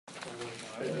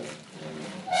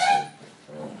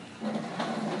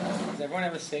everyone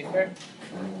have a sefer?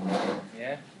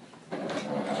 Yeah?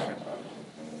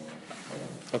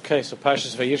 Okay, so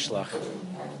Parshas Vayishlach.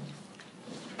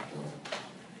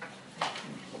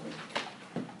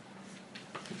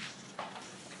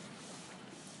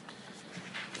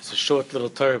 It's a short little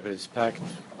Torah, but it's packed.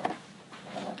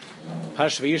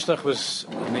 Parshas Vayishlach was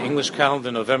in the English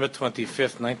calendar November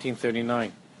 25th,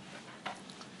 1939.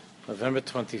 November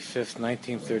 25th,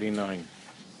 1939.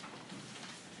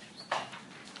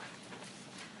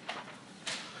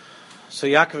 So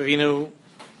Yaakov Avinu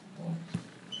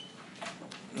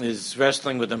is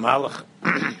wrestling with the Malach.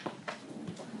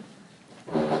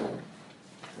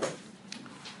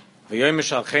 V'yomer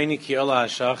shalcheni ki ola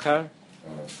hashachar,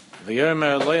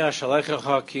 v'yomer lo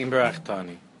yashalechecha ki im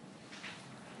berachtani.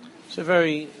 It's a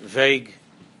very vague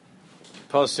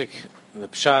pasuk. The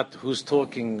pshat, who's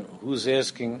talking, who's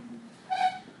asking.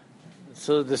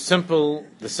 So the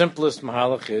simplest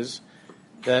mahalach is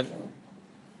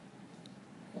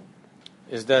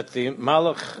that the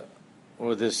malach,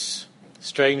 or this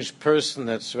strange person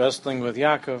that's wrestling with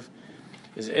Yaakov,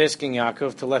 is asking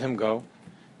Yaakov to let him go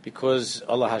because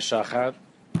Allah hashachar,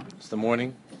 it's the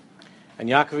morning, and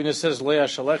Yaakov says, "Lo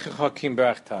yashalechecha ki im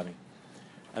berachtani."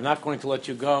 I'm not going to let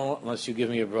you go unless you give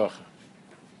me a bracha.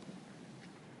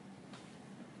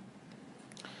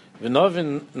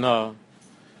 V'novin na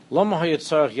lama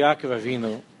hayitzarach Yaakov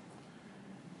Avinu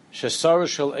shesaru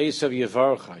shel Esav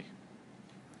yivarchai.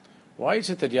 Why is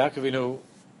it that Yaakov Avinu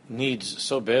needs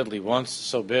so badly, wants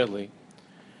so badly,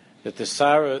 that the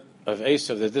Sarah of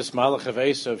Esav, that this Malach of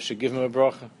Esav should give him a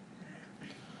bracha?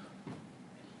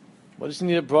 What does he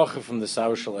need a bracha from the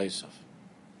Sarah shel Esav?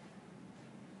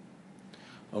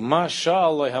 What is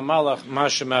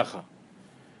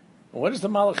the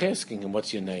Malach asking him?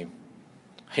 What's your name?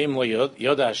 The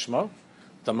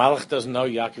Malach doesn't know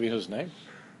Yaakov Avinu's name.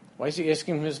 Why is he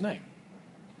asking him his name?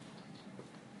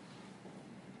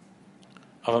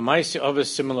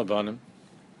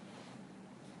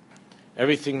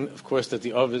 Everything, of course, that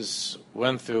the Ovis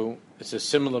went through, it's a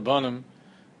similar banim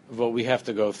of what we have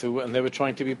to go through, and they were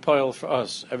trying to be poil for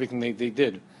us. Everything they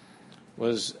did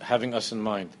was having us in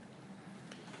mind.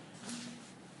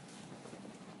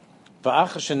 And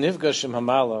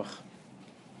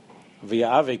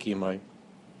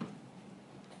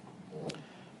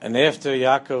after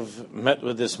Yaakov met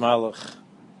with this Malach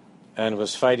and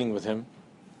was fighting with him,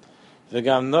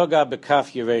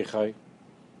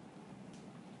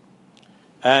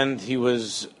 and he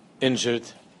was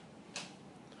injured,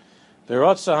 and the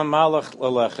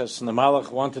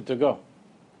Malach wanted to go.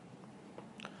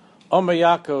 Omer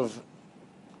Yaakov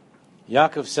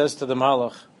says to the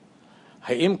Malach,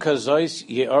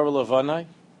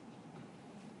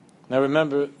 now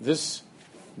remember, this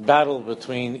battle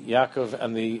between Yaakov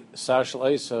and the Sar Shel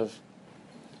Esav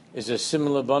is a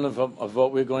similar one of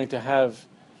what we're going to have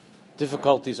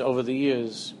difficulties over the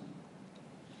years,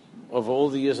 over all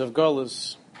the years of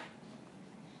Golus,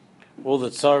 all the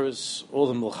tzaras, all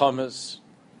the milchamas.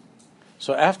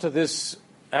 So after this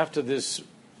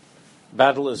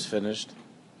battle is finished,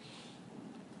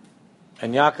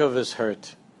 and Yaakov is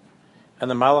hurt, and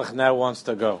the Malach now wants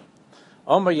to go.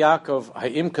 Omer Yaakov,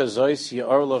 ha'im kazois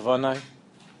ye'or levanai.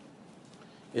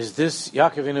 Is this,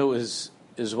 Yaakov Avinu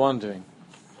is wondering,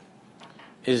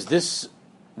 is this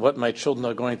what my children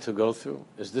are going to go through?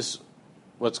 Is this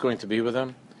what's going to be with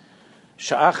them?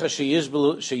 Sha'acha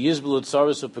sheyizbelu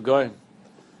tzaros u'pegoyim.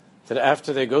 That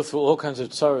after they go through all kinds of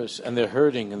tzaros, and they're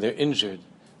hurting, and they're injured,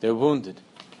 they're wounded,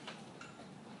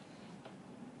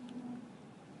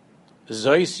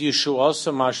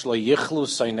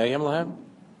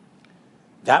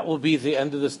 that will be the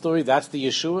end of the story. That's the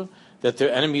Yeshua. That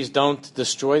their enemies don't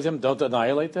destroy them, don't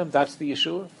annihilate them. That's the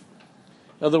Yeshua.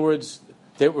 In other words,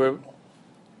 they were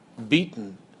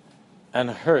beaten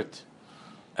and hurt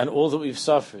and all that we've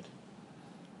suffered,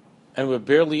 and we're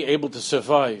barely able to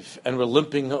survive, and we're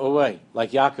limping away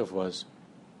like Yaakov was.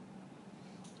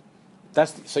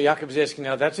 So Yaakov is asking,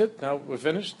 now that's it? Now we're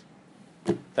finished?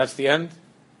 That's the end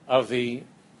of the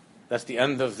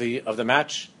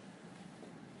match.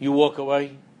 You walk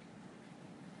away,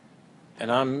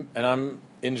 and I'm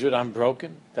injured, I'm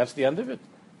broken. That's the end of it.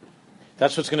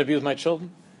 That's what's going to be with my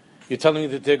children. You're telling me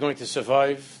that they're going to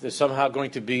survive, they're somehow going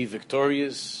to be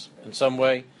victorious in some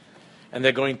way, and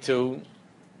they're going to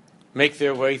make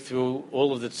their way through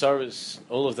all of the tzaras,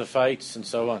 all of the fights, and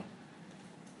so on.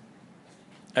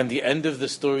 And the end of the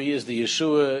story is the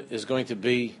Yeshua is going to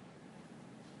be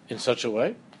in such a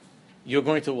way. You're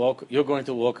going to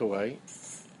walk away,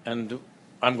 and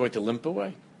I'm going to limp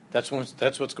away. That's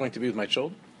what's going to be with my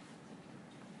children.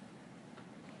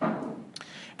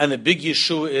 And the big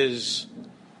Yeshua is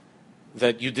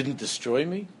that you didn't destroy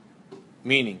me?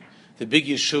 Meaning, the big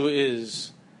Yeshua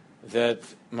is that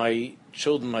my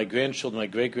children, my grandchildren, my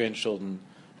great-grandchildren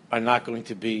are not going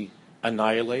to be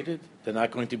annihilated. They're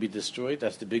not going to be destroyed.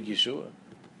 That's the big Yeshua.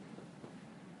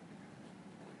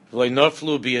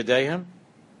 V'lo biyadeihem.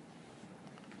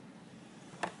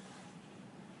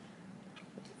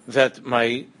 That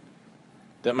my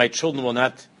children will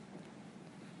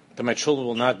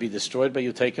not be destroyed by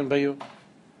you, taken by you.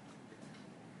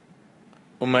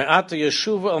 And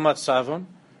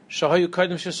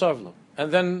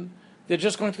then they're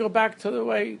just going to go back to the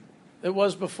way it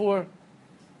was before.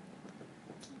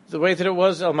 The way that it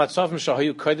was, the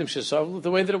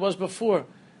way that it was before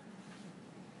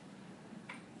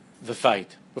the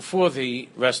fight, before the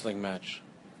wrestling match.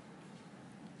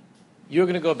 You're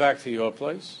going to go back to your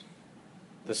place,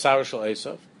 the Sarah Shel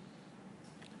Esav,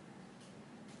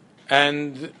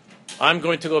 and I'm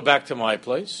going to go back to my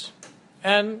place,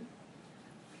 and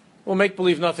we'll make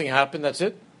believe nothing happened. That's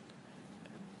it.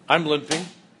 I'm limping.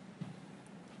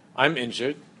 I'm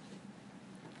injured.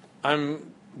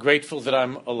 I'm grateful that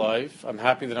I'm alive. I'm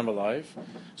happy that I'm alive.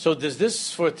 So does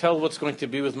this foretell what's going to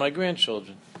be with my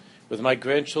grandchildren? With my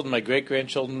grandchildren, my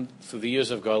great-grandchildren through the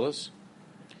years of Galus?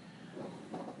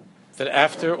 That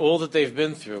after all that they've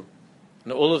been through,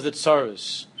 and all of the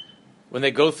tzaras, when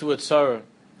they go through a tzara,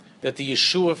 that the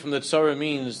Yeshua from the tzara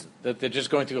means that they're just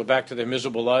going to go back to their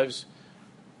miserable lives,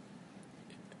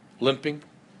 limping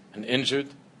and injured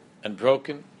and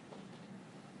broken.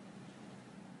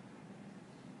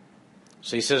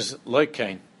 So he says, like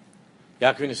Cain.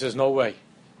 Yaakov says, no way.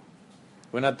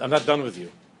 I'm not done with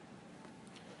you.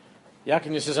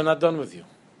 Yaakov says, I'm not done with you.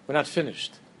 We're not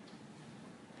finished.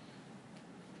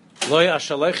 I'm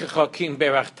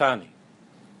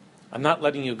not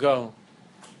letting you go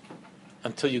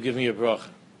until you give me a bracha.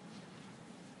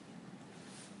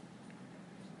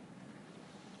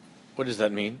 What does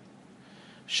that mean?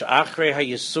 Sha'achrei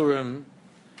ha'yisurim.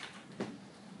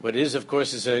 What it is, of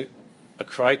course, is a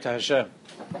cry to Hashem.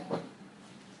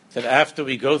 That after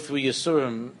we go through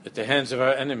Yisurim at the hands of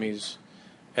our enemies,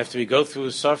 after we go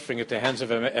through suffering at the hands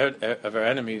of our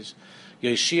enemies,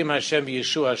 Yeshim Hashem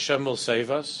Yeshua, Hashem will save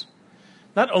us.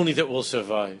 Not only that we'll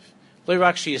survive. So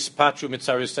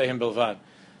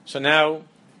now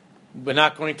we're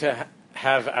not going to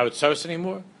have our tzaros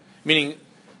anymore, meaning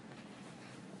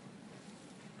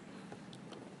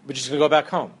we're just going to go back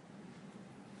home.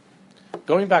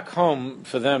 Going back home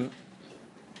for them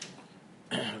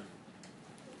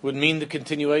would mean the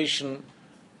continuation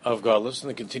of Galus and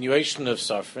the continuation of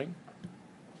suffering.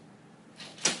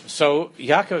 So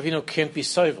Yaakov Avinu can't be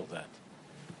soivel that.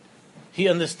 He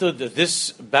understood that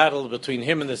this battle between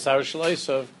him and the Sarah Shel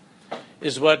Esav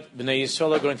is what Bnei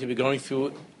Yisrael are going to be going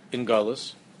through in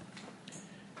Galus.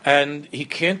 And he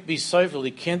can't be soivel,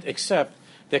 he can't accept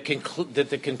that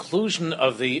the conclusion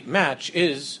of the match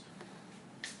is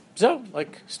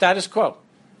like status quo.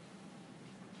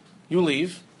 You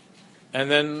leave, and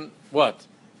then what?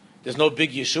 There's no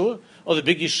big Yeshua? Oh, the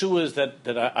big Yeshua is that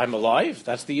I'm alive?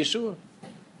 That's the Yeshua?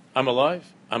 I'm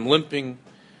alive. I'm limping.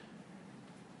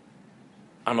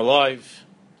 I'm alive.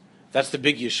 That's the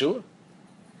big Yeshua?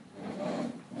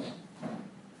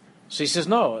 So he says,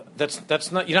 no,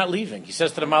 that's not, you're not leaving. He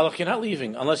says to the Malach, you're not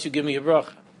leaving unless you give me a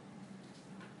bracha.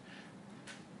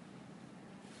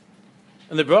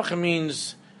 And the bracha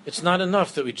means it's not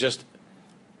enough that we just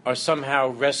are somehow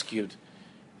rescued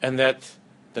and that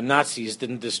the Nazis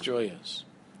didn't destroy us,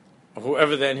 or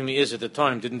whoever the enemy is at the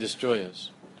time didn't destroy us.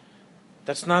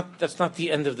 That's not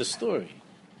the end of the story.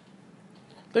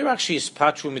 They were actually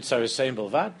ispatru mitzareseim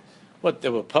belvad. What, they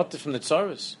were potter from the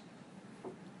tzaras?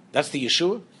 That's the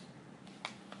Yeshua?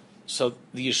 So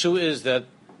the Yeshua is that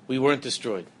we weren't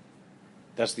destroyed.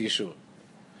 That's the Yeshua.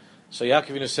 So Yaakov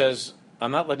Avinu says,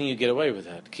 I'm not letting you get away with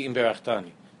that. Ki'im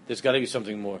berachtani. There's got to be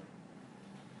something more.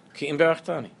 Ki'im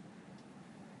berachtani.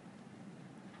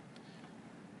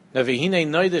 Now, v'hinei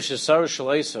noidesh Sarah Shel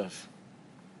Esav.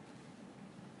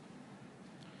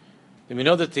 And we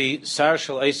know that the Sarah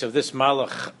Shel Esav, this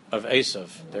Malach of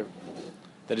Esav,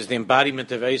 that is the embodiment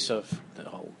of Esav, the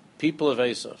whole people of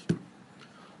Esav.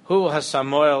 Hu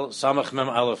hasamoel samach mem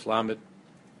aleph lamed.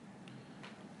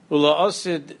 Ula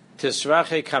osid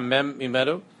tisrache kamem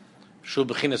mimeru shu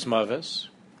b'chinas maves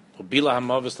ubila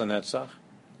hamaves lanetzach.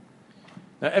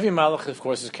 Now, every Malach, of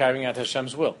course, is carrying out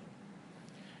Hashem's will.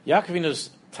 Yaakov Avinu's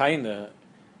taina,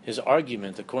 his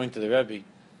argument, according to the Rebbe,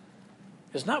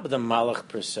 is not with the Malach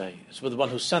per se. It's with the one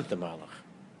who sent the Malach.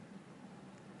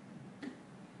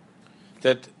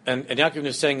 That and Yaakov Avinu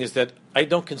is saying is that I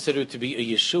don't consider it to be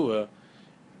a Yeshua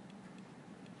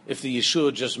if the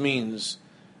Yeshua just means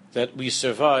that we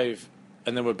survive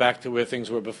and then we're back to where things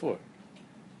were before.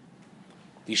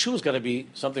 The Yeshua's got to be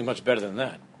something much better than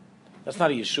that. That's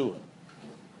not a Yeshua.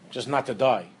 Just not to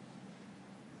die.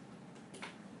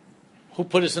 Who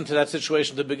put us into that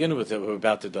situation to begin with, that we're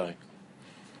about to die?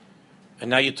 And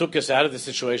now you took us out of the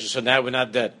situation, so now we're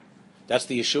not dead. That's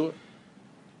the Yeshua.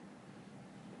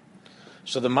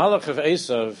 So the Malach of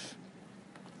Esav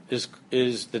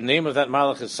is the name of that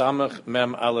Malach is Samach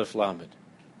Mem Aleph Lamed.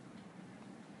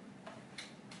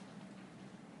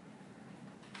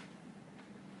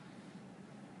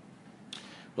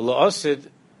 V'la'osid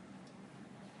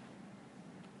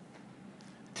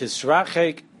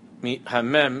tisrachek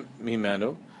hamem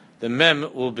mimenu. The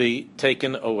mem will be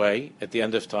taken away at the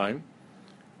end of time,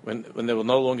 when there will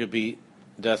no longer be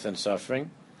death and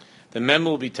suffering. The mem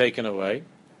will be taken away.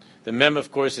 The mem,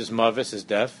 of course, is mavis, is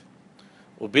death.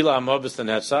 Ubila amavis the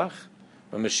netzach.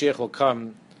 When Mashiach will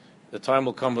come, the time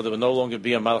will come where there will no longer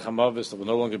be a malach amavis, there will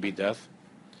no longer be death.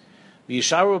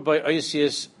 V'yisharu by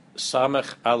oisius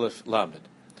samech aleph lamed.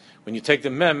 When you take the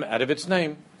mem out of its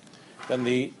name,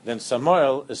 then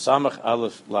Samuel is samech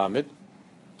aleph lamed.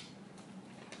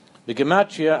 The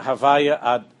gematria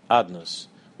havaya adnus,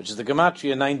 which is the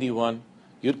gematria 91,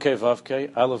 Yud Kei Vav Kei,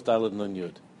 Aleph Daled Nun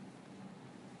Yud.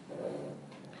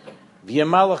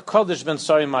 V'yamalach Kodesh ben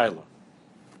Sari Maila.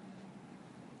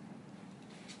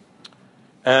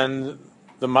 And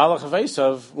the Malach of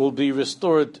Esav will be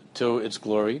restored to its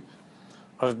glory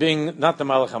of being not the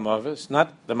Malach HaMavis,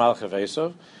 not the Malach of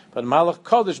Esav, but Malach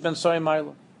Kodesh ben Sari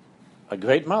Maila. A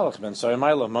great Malach ben Sari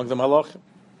Maila among the Malachim.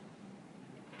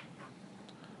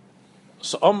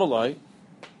 So Omalai,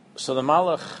 so the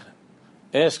Malach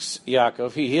asks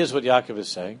Yaakov, he hears what Yaakov is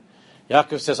saying.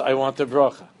 Yaakov says, I want the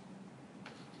bracha.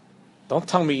 Don't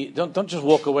tell me, don't just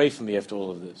walk away from me after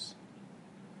all of this.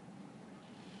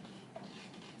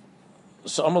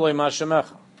 So Amalei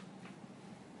Mashamecha.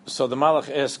 So the Malach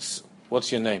asks,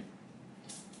 what's your name?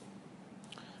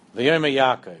 V'yomei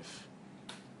Yaakov.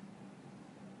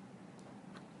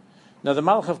 Now the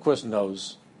Malach, of course,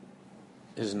 knows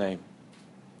his name.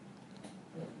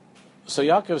 So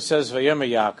Yaakov says, V'yomei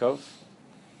Yaakov.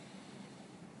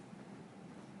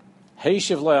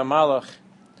 Heishiv lo Malach.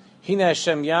 Hine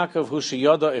Hashem Yaakov hu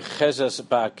sheyoda echezes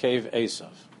ba'akev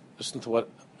Esav. Listen to what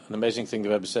an amazing thing the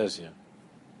Rebbe says here.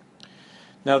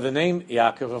 Now the name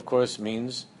Yaakov, of course,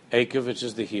 means Akev, which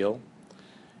is the heel,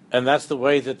 and that's the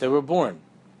way that they were born.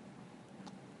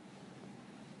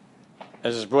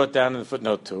 As is brought down in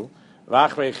footnote 2,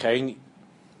 V'achrei chen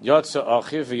yotze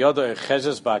achiv v'yoda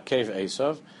echezes ba'akev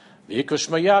Esav v'yikush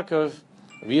shmo Yaakov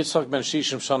v'yitzchak ben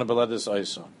shishim shana b'ledes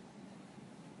Esav.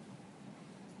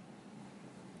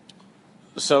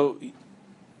 So,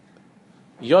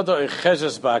 Yoda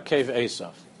Echezes Ba'akev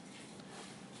Esav.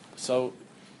 So,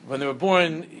 when they were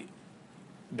born,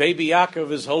 baby Yaakov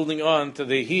is holding on to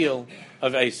the heel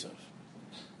of Esav.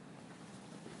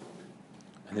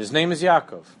 And his name is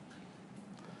Yaakov.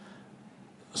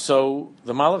 So,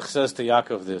 the Malach says to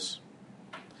Yaakov this,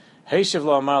 Heishiv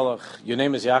lo Malach, your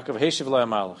name is Yaakov, Heishiv lo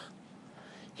Malach.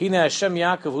 Hine Hashem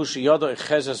Yaakov hu sheyoda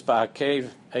Echezes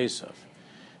Ba'akev Esav.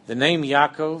 The name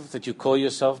Yaakov that you call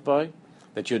yourself by,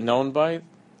 that you're known by,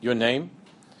 your name,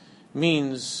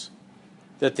 means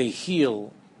that the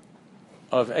heel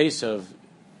of Esav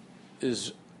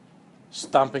is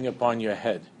stomping upon your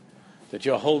head, that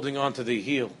you're holding on to the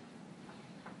heel.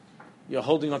 You're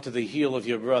holding on to the heel of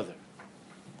your brother.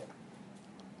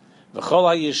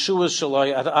 V'chol ha'yeshuas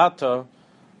shaloi ad ata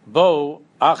bo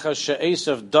achas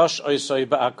she'esav dash oisoi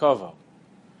ba'akava.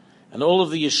 And all of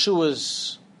the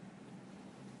Yeshuas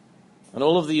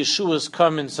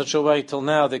come in such a way, till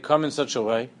now they come in such a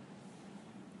way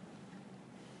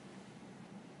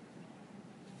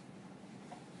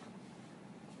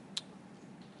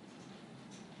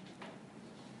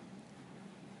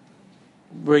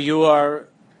where you are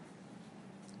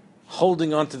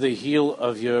holding on to the heel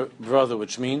of your brother,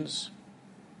 which means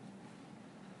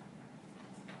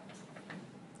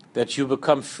that you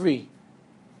become free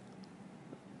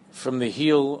from the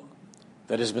heel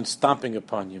that has been stomping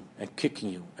upon you and kicking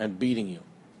you and beating you.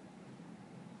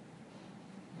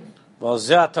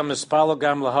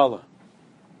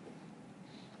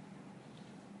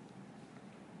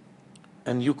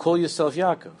 And you call yourself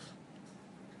Yaakov.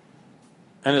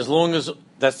 And as long as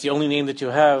that's the only name that you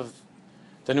have,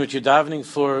 then what you're davening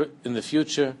for in the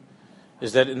future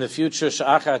is that in the future,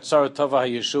 Sha'acha Atzar Tova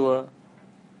HaYeshua,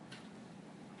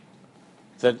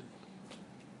 that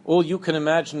all you can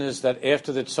imagine is that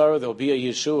after the tzara there'll be a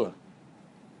Yeshua,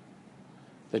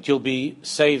 that you'll be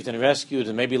saved and rescued,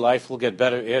 and maybe life will get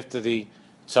better after the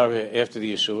tzara, after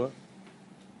the Yeshua.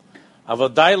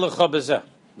 But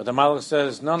the Malach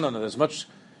says, no, there's much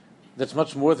that's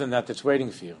much more than that that's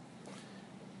waiting for you.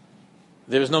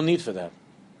 There is no need for that.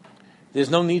 There's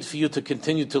no need for you to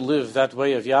continue to live that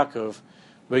way of Yaakov,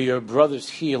 where your brother's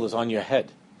heel is on your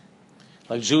head.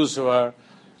 Like Jews who are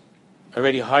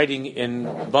already hiding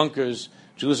in bunkers,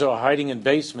 Jews who are hiding in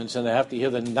basements, and they have to hear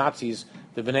the Nazis,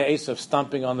 the Bnei Esav,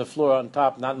 stomping on the floor on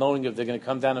top, not knowing if they're going to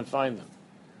come down and find them.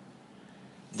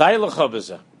 Dai lecha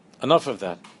b'zeh. Enough of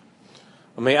that.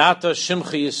 Ume'ata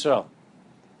shimcha Yisrael.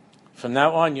 From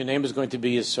now on, your name is going to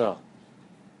be Yisrael.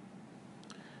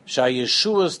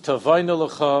 Sha'yeshuas tavayna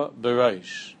lecha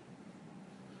b'reish.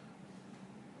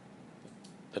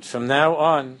 That from now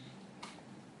on,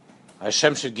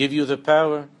 Hashem should give you the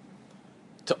power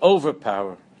to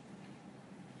overpower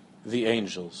the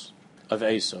angels of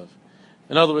Esav.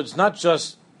 In other words, not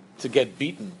just to get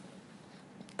beaten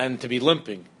and to be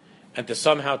limping and to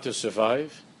somehow to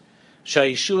survive.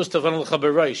 Sha'yeshuas tavayna lecha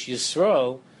b'reish.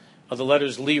 Yisrael are the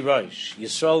letters Li Reish.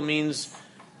 Yisrael means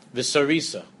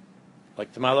Visarisa,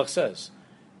 like the Malach says.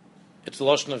 It's the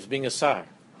lashon of being a sar,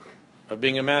 of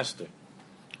being a master,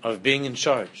 of being in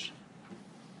charge.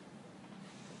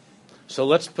 So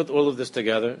let's put all of this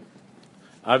together.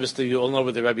 Obviously, you all know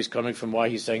where the Rebbe is coming from, why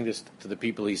he's saying this to the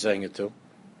people he's saying it to.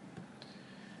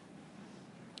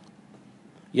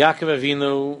 Yaakov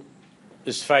Avinu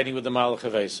is fighting with the Malach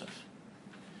of Esav.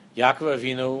 Yaakov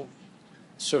Avinu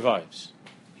survives.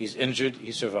 He's injured,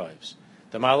 he survives.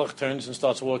 The Malach turns and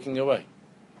starts walking away.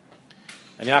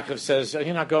 And Yaakov says,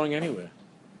 you're not going anywhere.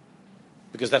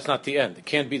 Because that's not the end. It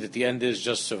can't be that the end is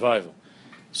just survival.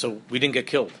 So we didn't get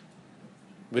killed.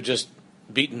 We're just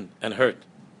beaten and hurt.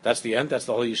 That's the end? That's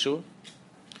the whole Yeshua?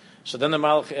 So then the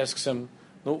Malach asks him,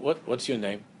 no, what's your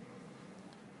name?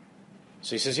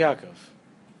 So he says, Yaakov.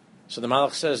 So the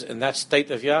Malach says, in that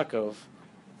state of Yaakov,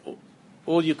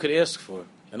 all you could ask for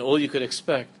and all you could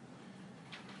expect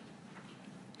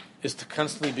is to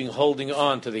constantly be holding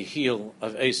on to the heel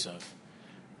of Esav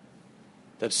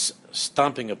that's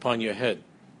stomping upon your head,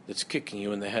 that's kicking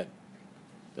you in the head.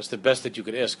 That's the best that you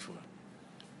could ask for.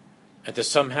 And to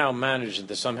somehow manage and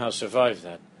to somehow survive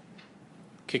that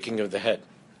kicking of the head.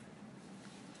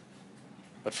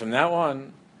 But from now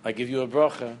on, I give you a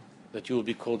bracha that you will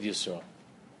be called Yisrael.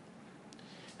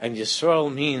 And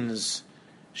Yisrael means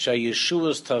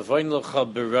Sha'yeshuas tavayn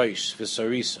lecha b'reish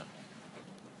v'sarisa.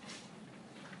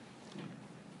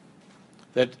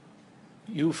 That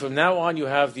you, from now on, you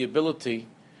have the ability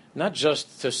not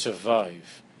just to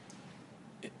survive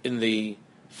in the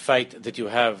fight that you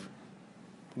have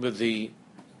with the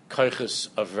koiches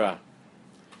of Ra,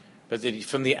 but that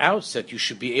from the outset you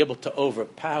should be able to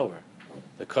overpower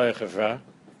the koich of Ra.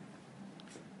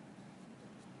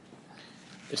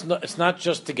 It's not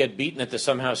just to get beaten and to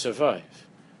somehow survive,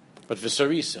 but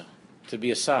v'sarisa, to be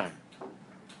a sar.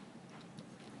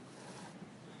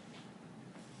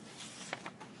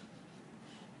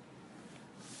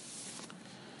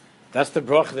 That's the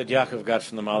bracha that Yaakov got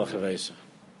from the Malach of Esav.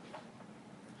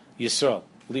 Yisrael,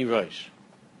 Li Reish.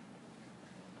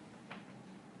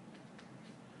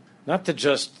 Not to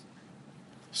just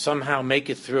somehow make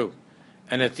it through,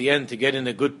 and at the end to get in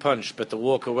a good punch, but to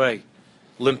walk away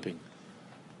limping.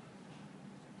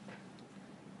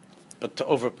 But to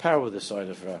overpower the side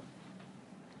of Ra.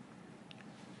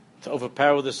 To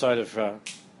overpower the side of Ra,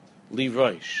 Li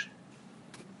Reish.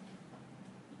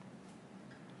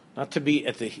 Not to be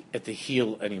at the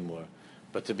heel anymore,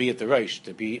 but to be at the Reish,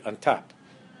 to be on top.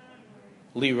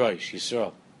 Li Reish,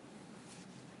 Yisrael.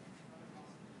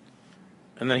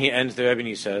 And then he ends the Rebbe and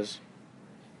he says,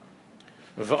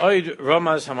 V'oid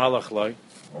Ramaz Hamalach Loi.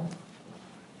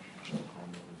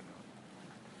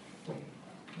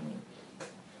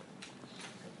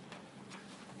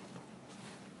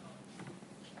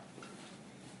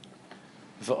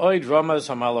 V'oid Ramaz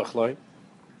Hamalach Loi.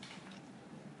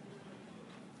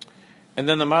 And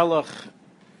then the Malach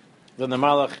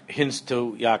hints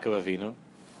to Yaakov Avinu.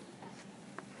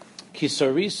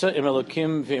 Kisarisa im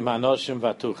Elokim v'im hanoshim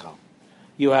v'atuchal.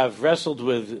 You have wrestled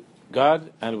with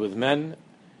God and with men,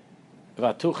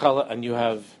 v'atuchal, and you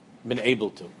have been able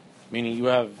to. Meaning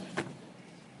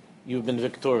you've been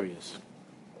victorious.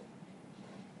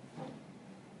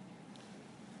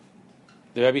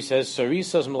 The Rebbe says,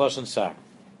 Sarisa is Melashon Sar.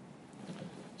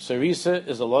 Sarisa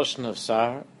is a Lashon of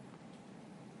Sar,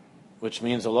 which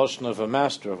means a lashon of a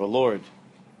master, of a lord.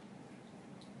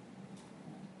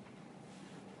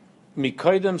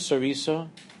 Mikoidem sarisa,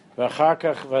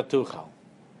 v'acharkach v'atuchal.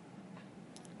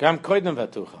 Gam koidem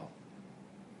v'atuchal.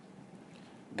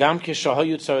 Gam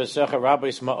kishahayu tzarasecha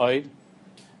rabbis ma'oid,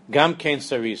 gam kein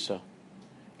sarisa.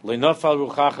 Le'nofal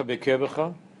ruchacha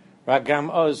b'kirbecha, ra gam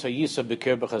oz hayisa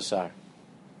b'kirbecha sar.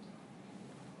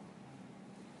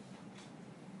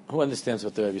 Who understands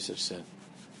what the Rebbe just said?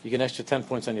 You get an extra 10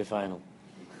 points on your final.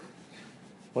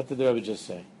 What did the Rebbe just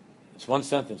say? It's one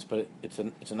sentence, but it's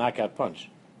a knockout punch.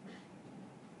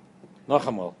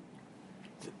 Nochamal.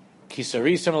 Ki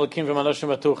sarisa malakim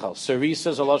v'manoshim atuchal. Sarisa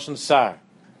is a lashon sar.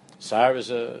 Sar is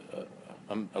a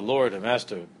lord, a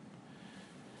master.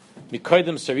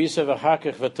 Mikoidim sarisa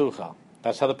v'hakach v'tuchal.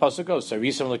 That's how the pasuk goes.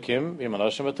 Sarisa malakim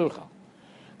v'manoshim atuchal.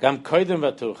 Gam koidim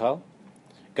v'tuchal.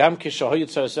 Gam kishahoyit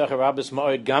sarasecha rabis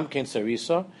ma'od gam ken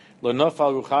sarisa. Lo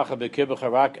nofal ruchacha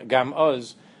b'kirbecha rak gam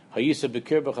oz hayisa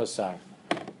b'kirbecha sar.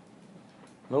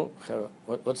 No,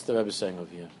 what's the Rebbe saying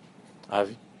over here?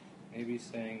 Avi? Maybe he's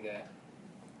saying that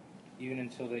even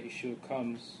until that Yeshua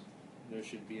comes, there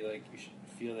should be you should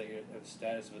feel that you're at the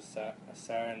status of a sar,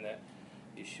 and that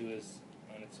Yeshua is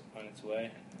on its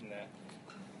way, and that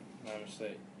mamish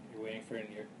that you're waiting for it,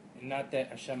 and not that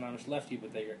Hashem mamish left you,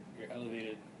 but that you're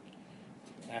elevated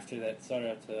after that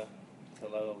tzara to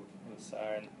level of a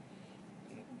sar and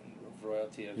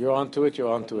royalty of. You're onto it.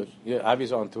 You're onto it. Yeah,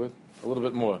 Avi's onto it a little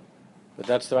bit more, but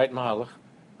that's the right mahalach.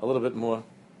 A little bit more.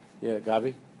 Yeah,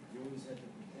 Gabi. You always had the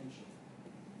potential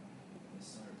of the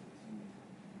sar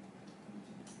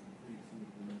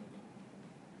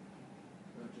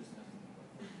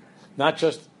Not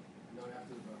just. not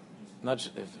after the birth, Not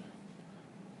just.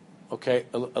 Okay,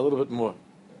 a little bit more.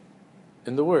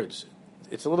 In the words,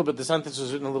 it's a little bit. The sentence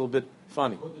is written a little bit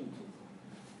funny.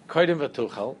 Koidim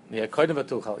v'tuchal. Yeah, koidim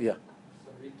v'tuchal. Yeah.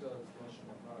 Sarita is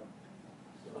Lashon Hara.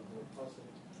 So the pasuk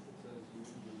it says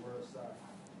you were a sar,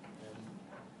 and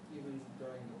even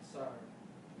during the sar,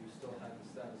 you still had the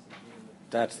status of being the.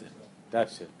 That's it.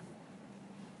 That's it.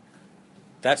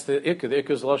 That's the ikka. The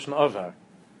ikka is Lashon Avar.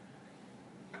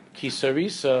 Ki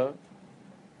sarisa.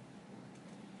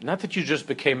 Not that you just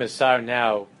became a sar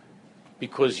now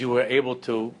because you were able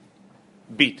to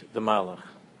beat the malach.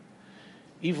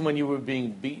 Even when you were being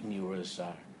beaten, you were a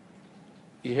sar.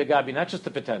 You hear, Gabi, not just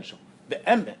the potential. The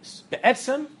emes, the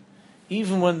etzem,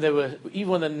 even when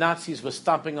the Nazis were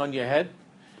stomping on your head,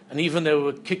 and even they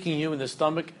were kicking you in the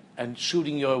stomach and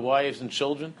shooting your wives and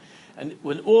children, and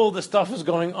when all the stuff was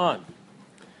going on,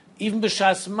 even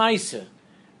b'shas ma'aseh,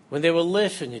 when they were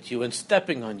laughing at you and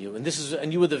stepping on you,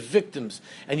 and you were the victims,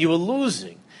 and you were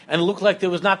losing, and it looked like there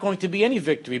was not going to be any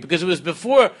victory because it was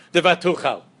before the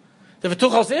Vatuchal. The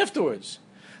Vatuchal's afterwards.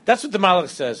 That's what the Malach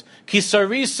says. Ki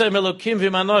sarisa melokim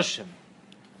v'manoshim.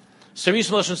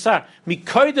 Sarisa meloshim sar.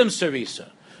 Mikoidem sarisa.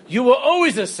 You were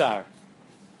always a sar.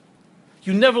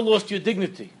 You never lost your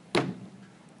dignity.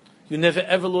 You never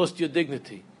ever lost your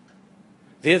dignity.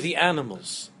 They're the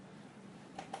animals.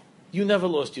 You never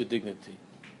lost your dignity.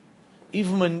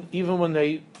 Even when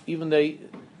they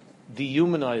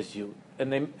dehumanized you,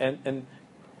 and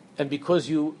because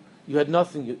you had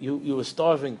nothing, you were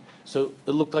starving, so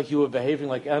it looked like you were behaving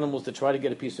like animals to try to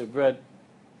get a piece of bread.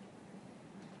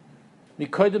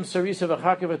 Before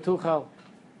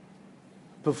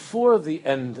the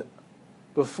end,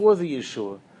 before the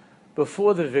Yeshua,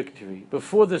 before the victory,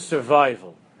 before the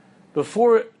survival,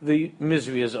 before the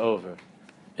misery is over,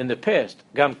 in the past,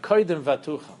 gam koidem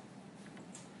vatuchal.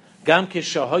 Gam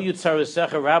kishahoyu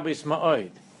tzarasecha rabis ma'od.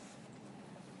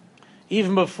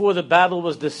 Even before the battle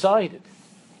was decided,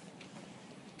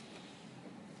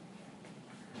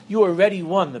 you already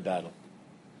won the battle.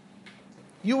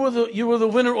 You were the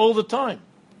winner all the time.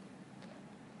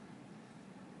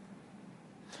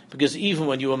 Because even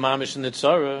when you were mamish in the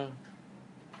tzara,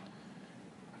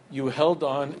 you held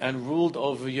on and ruled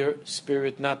over your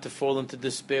spirit not to fall into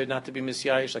despair, not to be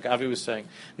misyayish, like Avi was saying,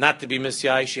 not to be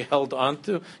misyayish. You held on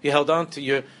to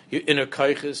your inner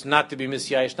koiches, not to be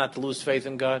misyayish, not to lose faith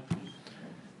in God.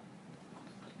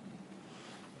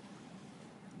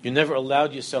 You never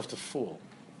allowed yourself to fall.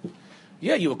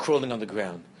 Yeah, you were crawling on the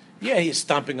ground. Yeah, you're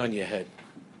stomping on your head.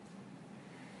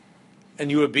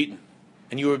 And you were beaten.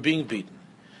 And you were being beaten.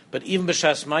 But even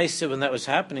b'shas ma'aseh, when that was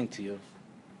happening to you,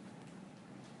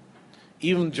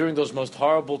 even during those most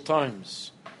horrible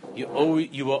times, you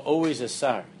were always a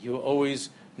sar. You were always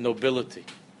nobility.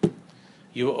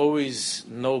 You were always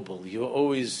noble. You were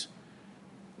always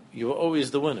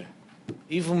the winner.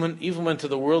 Even when to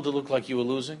the world it looked like you were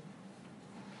losing,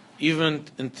 even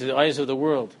into the eyes of the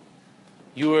world,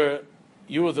 you were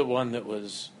the one that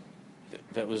was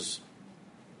the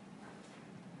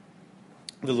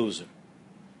loser.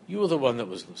 You were the one that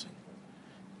was losing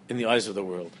in the eyes of the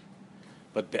world.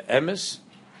 But be'emes,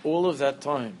 all of that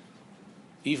time,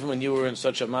 even when you were in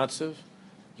such a matzav,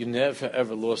 you never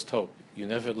ever lost hope. You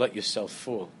never let yourself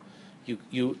fall.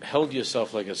 You held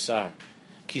yourself like a sar.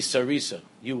 Ki sarisa,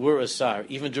 you were a sar,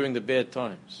 even during the bad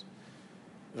times.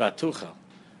 Vatuchal,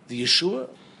 the Yeshua,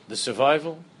 the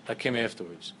survival, that came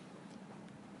afterwards.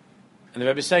 And the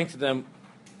Rebbe is saying to them,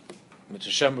 Mitzvah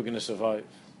Hashem, we're going to survive.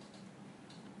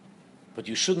 But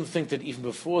you shouldn't think that even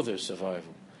before their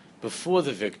survival, before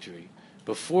the victory,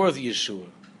 before the Yeshua,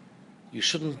 you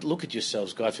shouldn't look at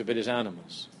yourselves, God forbid, as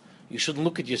animals. You shouldn't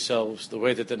look at yourselves the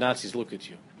way that the Nazis look at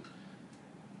you.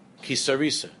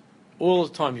 Kisarisa. All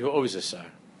the time you were always a Sar.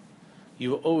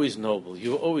 You were always noble.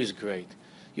 You were always great.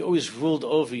 You always ruled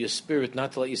over your spirit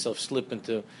not to let yourself slip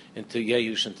into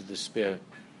Yeyush, into despair.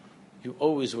 You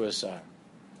always were a Sar.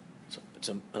 It's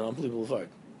an unbelievable vibe.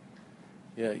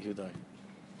 Yeah, you die.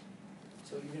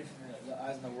 So even if in the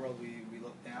eyes of the world we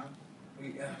look down, we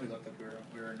looked up,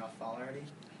 we were not foul already.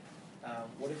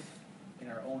 What if in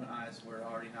our own eyes we're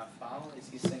already not foul? Is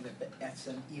he saying that the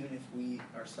etzem, even if we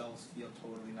ourselves feel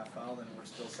totally not foul, then we're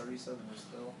still sarisa, then we're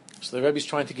still... So the Rebbe's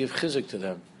trying to give chizuk to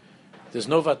them. There's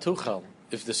no vatuchal.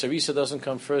 If the sarisa doesn't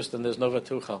come first, then there's no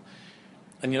vatuchal.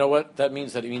 And you know what? That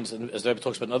means, as the Rebbe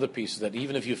talks about in other pieces, that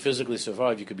even if you physically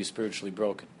survive, you could be spiritually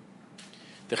broken.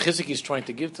 The chizuk he's trying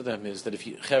to give to them is that if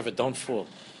you, Chaver, don't fall.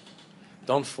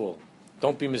 Don't fall.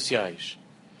 Don't be misyayish.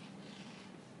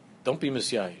 Don't be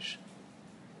misyayish.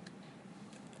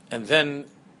 And then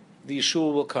the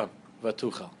Yeshua will come,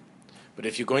 vatuchal. But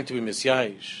if you're going to be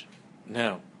misyayish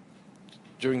now,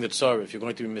 during the tzara, if you're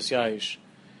going to be misyayish,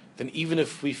 then even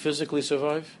if we physically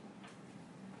survive,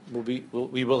 we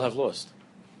will have lost.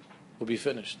 We'll be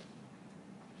finished.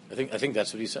 I think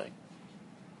that's what he's saying.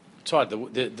 It's hard.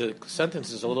 The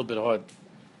sentence is a little bit hard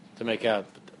to make out,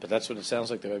 but that's what it sounds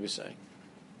like the Rebbe is saying.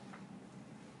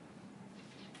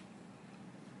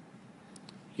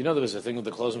 You know, there was a thing with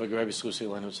the Klausenberg Rebbe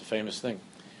Schusil, and it was a famous thing.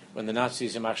 When the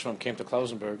Nazis in Machshvam came to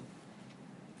Klausenberg,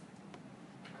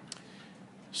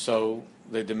 so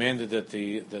they demanded that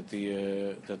the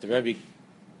Rebbe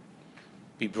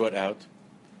be brought out,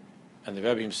 and the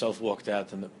Rebbe himself walked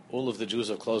out, and all of the Jews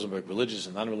of Klausenberg, religious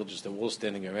and non-religious, they were all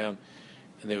standing around,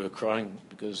 and they were crying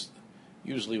because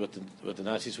usually what the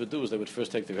Nazis would do is they would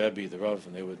first take the Rebbe, the Rav,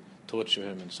 and they would torture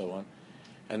him and so on.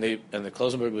 And the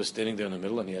Klausenberg was standing there in the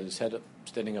middle, and he had his head up,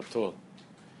 standing up tall.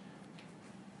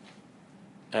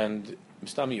 And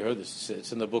Mistami, you heard this.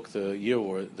 It's in the book, the Year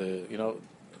War.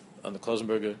 On the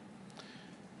Klausenberger.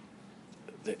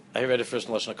 I read it first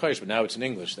in Lashon HaKodesh, but now it's in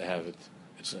English. They have it.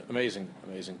 It's an amazing,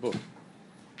 amazing book.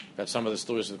 That's some of the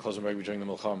stories of the Klausenberg during the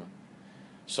Milchama.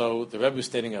 So the Rebbe was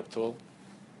standing up tall,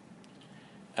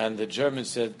 and the German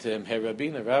said to him, "Hey,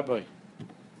 Rabbi,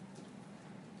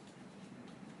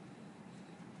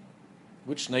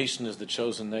 which nation is the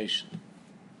chosen nation?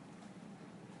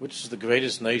 Which is the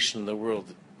greatest nation in the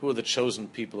world? Who are the chosen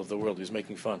people of the world?" He was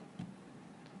making fun.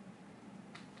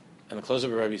 And the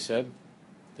Klausenberg Rebbe said,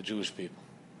 "The Jewish people."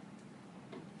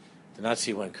 The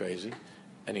Nazi went crazy,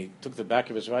 and he took the back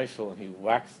of his rifle and he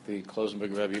whacked the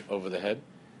Klausenberg Rebbe over the head,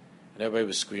 and everybody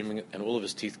was screaming, and all of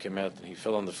his teeth came out, and he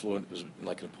fell on the floor, and it was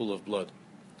like in a pool of blood.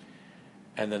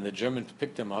 And then the German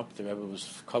picked him up, the Rebbe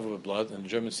was covered with blood, and the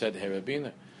German said, "Hey,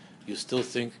 Rabbiner, you still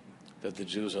think that the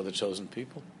Jews are the chosen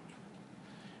people?"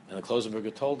 And the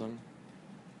Klausenberger told him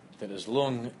that as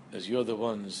long as you're the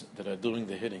ones that are doing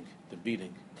the hitting, the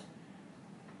beating,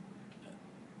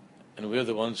 and we're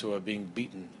the ones who are being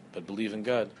beaten but believe in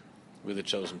God, we're the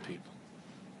chosen people.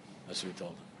 That's what he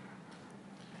told him.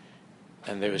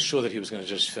 And they were sure that he was going to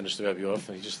just finish the Rebbe off,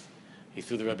 and he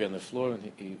threw the Rebbe on the floor,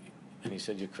 and he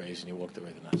said, "You're crazy," and he walked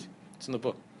away, the Nazi. It's in the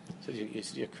book. He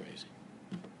said, "You're crazy.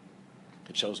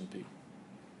 The chosen people."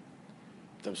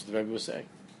 That's what the Rebbe was saying.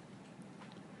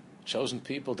 Chosen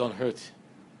people don't hurt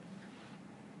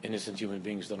innocent human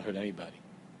beings, don't hurt anybody.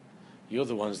 You're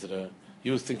the ones that are.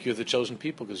 You think you're the chosen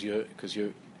people because you're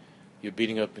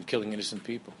beating up and killing innocent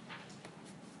people.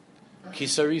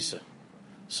 Kisarisa.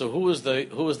 So who is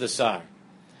the Tsar?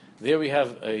 There we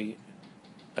have a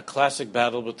classic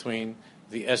battle between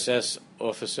the SS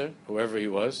officer, whoever he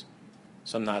was,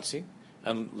 some Nazi,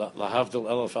 and Lahavdil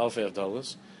Elef Alfei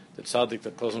Avdalas, the Tzaddik, the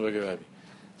Klausenberger Rebbe.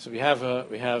 So we have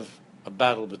a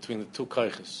battle between the two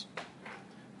koiches.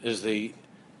 Is the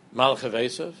Malach of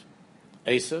Esav,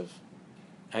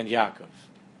 and Yaakov,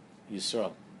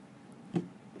 Yisrael.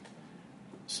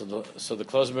 So the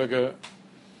Klausenberger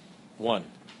won.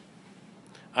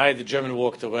 The German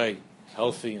walked away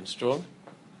healthy and strong,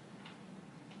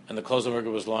 and the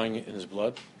Klausenberger was lying in his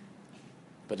blood.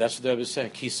 But that's what the Rebbe is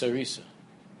saying, Kisarisa.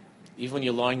 Even when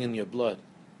you're lying in your blood,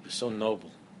 you're so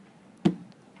noble.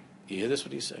 You hear this,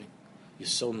 what he's saying? You're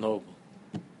so noble.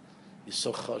 You're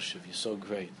so chashuv, you're so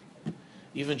great.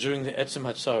 Even during the Etzem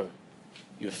HaTzara,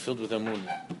 you're filled with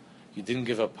amunah. You didn't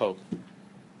give up hope.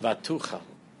 Vatuchal.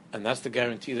 And that's the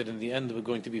guarantee that in the end we're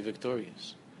going to be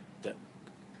victorious.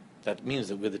 That means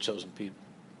that we're the chosen people.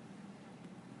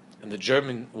 And the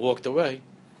German walked away,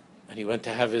 and he went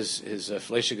to have his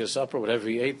fleischiger supper, whatever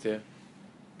he ate there,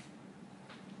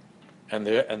 and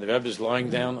the Rebbe is lying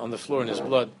down on the floor in his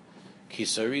blood,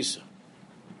 kisarisa,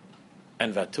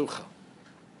 and vatucha.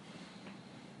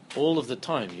 All of the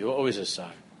time, you're always a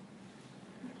sar.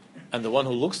 And the one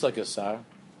who looks like a sar,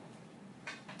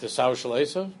 the sar shel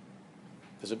Esav,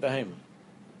 is a behemoth,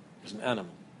 is an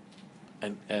animal.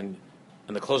 And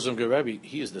the closest of Rebbe,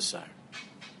 he is the sar.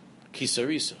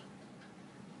 Kisarisa.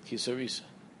 Kisarisa.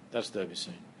 That's the Rebbe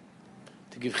saying.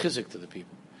 To give chizik to the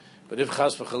people. But if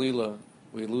chas v'chalila,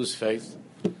 we lose faith,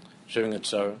 sharing a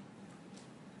tzara,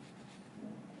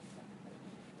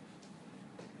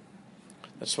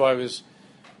 that's why I was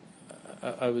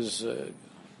the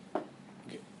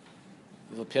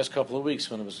past couple of weeks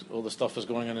when all the stuff was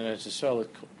going on in Eretz Yisrael.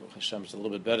 Hashem, it's a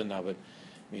little bit better now, but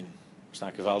I mean, it's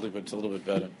not Givaldi, but it's a little bit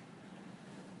better.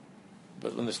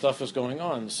 But when the stuff was going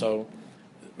on, so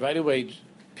right away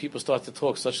people start to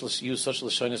talk, use such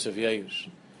lashonos of Yeush,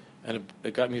 and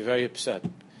it got me very upset.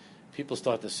 People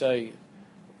start to say,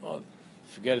 "Oh,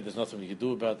 forget it. There's nothing we can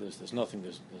do about this. There's nothing.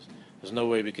 There's no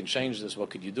way we can change this. What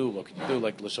could you do? What could you do?"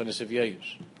 Like lashonos of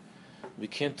Yeush. We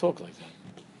can't talk like that.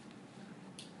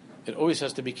 It always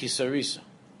has to be kisarisa.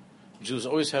 Jews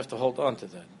always have to hold on to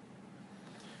that.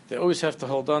 They always have to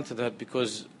hold on to that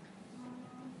because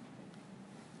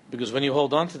when you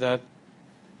hold on to that,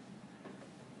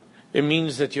 it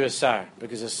means that you're a sar.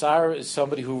 Because a sar is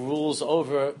somebody who rules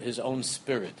over his own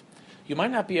spirit. You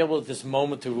might not be able at this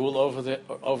moment to rule over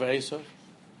Esav.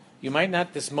 You might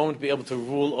not this moment be able to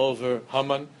rule over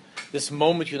Haman. This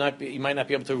moment you might not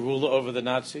be able to rule over the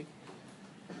Nazi.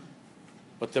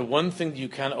 But the one thing that you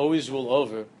can always rule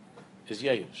over is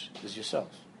Yeush, is yourself.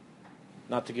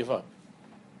 Not to give up.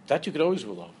 That you could always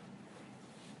rule over.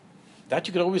 That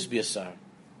you could always be a sar.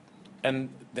 And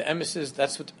the emes is,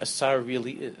 that's what a sar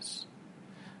really is.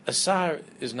 A sar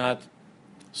is not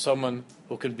someone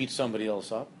who can beat somebody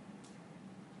else up.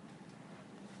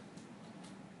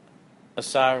 A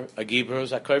sar, a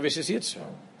gibur, a koivis is yitzhar,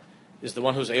 is the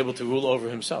one who's able to rule over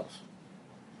himself.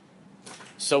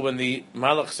 So when the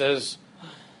Malach says,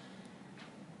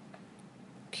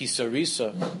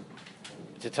 Kisarisa,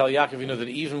 to tell Yaakov, that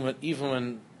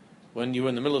even when you were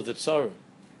in the middle of the tzara,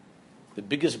 the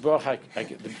biggest bracha,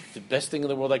 the best thing in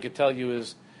the world I could tell you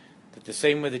is that the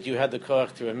same way that you had the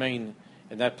koach to remain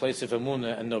in that place of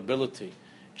emunah and nobility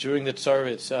during the tzara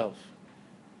itself,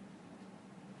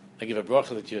 I give a bracha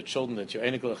that your children, that your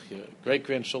einiglach, your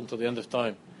great-grandchildren till the end of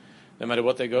time, no matter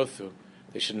what they go through,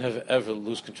 they should never ever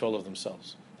lose control of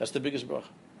themselves. That's the biggest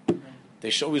bracha. They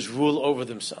should always rule over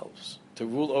themselves. To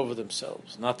rule over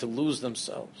themselves, not to lose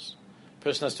themselves. A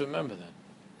person has to remember that.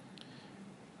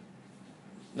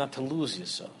 Not to lose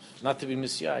yourself, not to be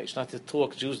misyayish, not to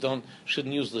talk. Jews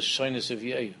shouldn't use the shyness of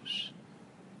Yeush.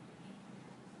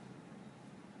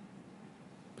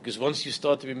 Because once you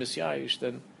start to be misyayish,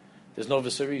 then there's no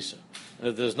Visarisa. And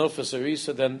if there's no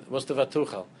Visarisa, then what's the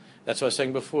Vatuchal? That's what I was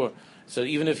saying before. So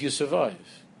even if you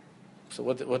survive, so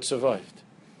what survived?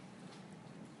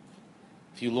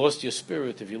 If you lost your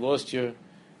spirit, if you lost your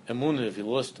emunah, if you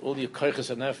lost all your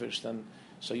koiches and nefesh, then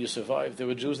so you survived. There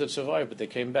were Jews that survived, but they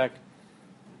came back.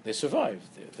 They survived.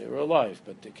 They were alive,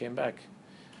 but they came back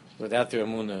without their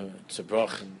emunah,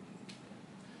 tzebrach.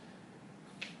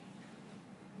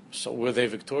 So were they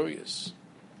victorious?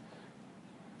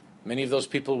 Many of those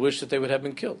people wish that they would have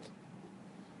been killed.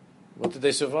 What did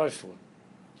they survive for?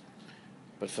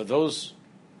 But for those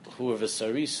who were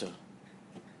Visarisa,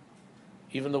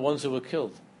 even the ones who were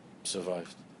killed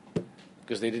survived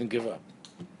because they didn't give up.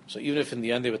 So even if in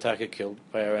the end they were killed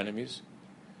by our enemies,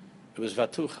 it was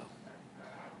Vatucha.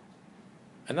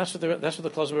 And that's what the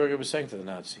Klausenberger was saying to the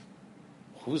Nazi.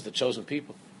 Who's the chosen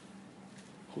people?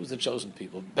 Who's the chosen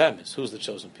people? Bemis, who's the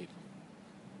chosen people?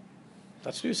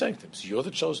 That's what he was saying to him. So you're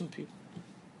the chosen people.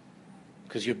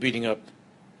 Because you're beating up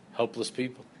helpless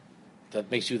people. That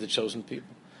makes you the chosen people.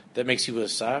 That makes you a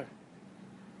sar.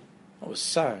 Oh, a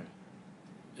sar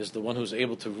is the one who's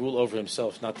able to rule over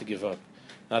himself, not to give up,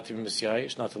 not to be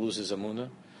misyayish, not to lose his amunah,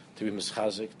 to be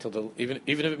mischazik, even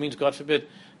if it means, God forbid,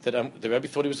 that the Rebbe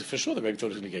thought he was, for sure the Rebbe thought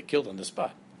he was going to get killed on the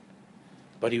spot.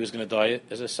 But he was going to die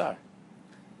as a sar,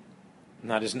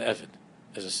 not as an evid,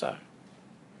 as a sar.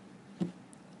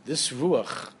 This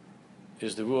ruach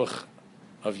is the ruach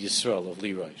of Yisrael, of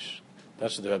Lirosh.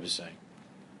 That's what the Rebbe is saying.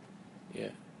 Yeah.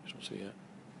 So, yeah.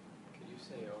 Could you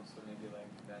say also maybe like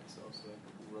that's also like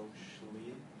Rosh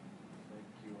Li, like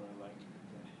you are like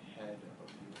the head of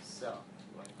yourself.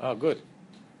 Like Oh, good.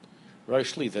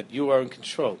 Rosh Li, that you are in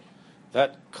control.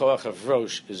 That koach of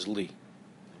Rosh is Li.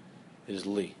 Is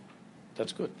Li.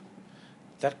 That's good.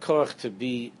 That koach to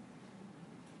be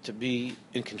to be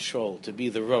in control, to be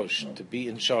the Rosh, to be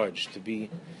in charge, to be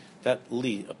that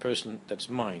Li, a person that's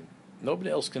mine.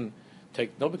 Nobody can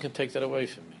take that away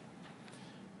from me.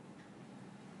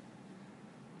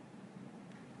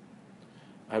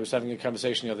 I was having a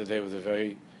conversation the other day with a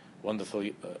very wonderful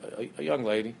a young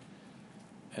lady,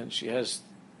 and she has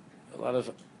a lot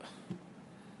of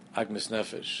Agnes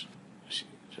Nefesh.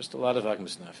 Just a lot of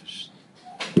Agnes Nefesh.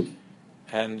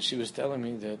 And she was telling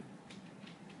me that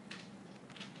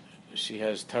she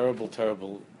has terrible,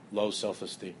 terrible low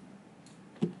self-esteem.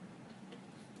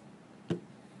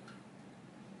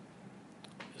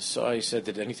 So I said,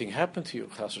 did anything happen to you,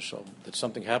 Chas v'sholom? Did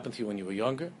something happen to you when you were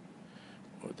younger?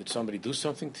 Or did somebody do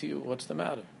something to you? What's the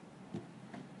matter?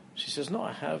 She says, no,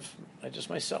 I just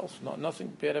myself. Nothing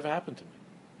bad ever happened to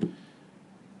me.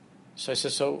 So I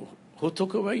said, so who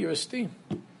took away your esteem?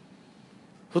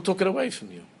 Who took it away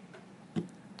from you?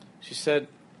 She said,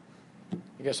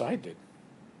 I guess I did.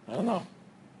 I don't know.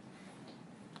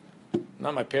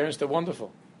 Not my parents, they're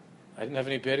wonderful. I didn't have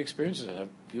any bad experiences. I have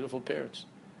beautiful parents.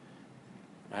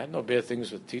 I had no bad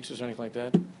things with teachers or anything like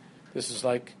that. This is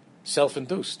like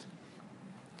self-induced.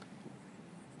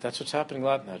 That's what's happening a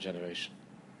lot in our generation.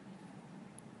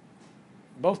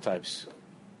 Both types.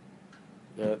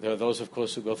 There are those, of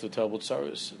course, who go through terrible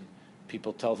tzaros, and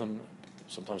people tell them,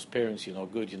 sometimes parents, you're no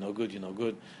good, you're no good, you're no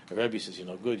good. A Rebbe says, you're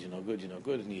no good, you're no good, you're no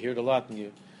good, and you hear it a lot, and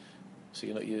you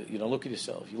don't look at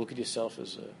yourself. You look at yourself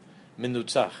as a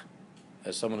minutzach,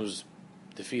 as someone who's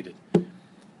defeated.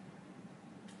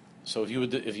 So if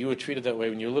you were treated that way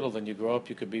when you were little, then you grow up,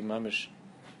 you could be mamish.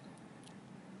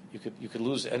 You could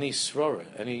lose any srora,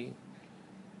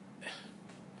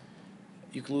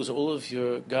 you could lose all of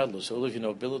your godless, all of your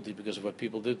nobility because of what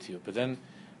people did to you. But then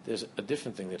there's a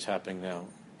different thing that's happening now.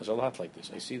 There's a lot like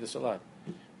this. I see this a lot.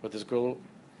 But this girl,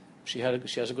 she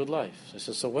has a good life. So I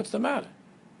said, so what's the matter?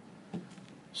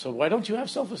 So why don't you have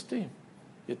self-esteem?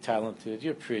 You're talented,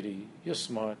 you're pretty, you're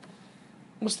smart.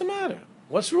 What's the matter?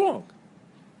 What's wrong?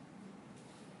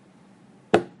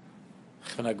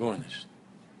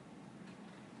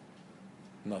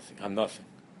 Nothing. I'm nothing.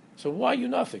 So why are you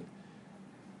nothing?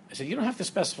 I said, you don't have to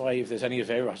specify if there's any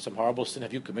avera, some horrible sin.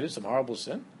 Have you committed some horrible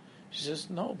sin? She says,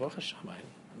 no, Baruch Hashem,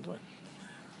 I'm doing.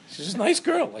 She's just a nice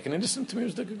girl, like an innocent,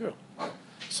 Tamir girl.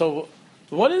 So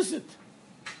what is it?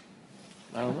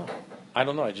 I don't know. I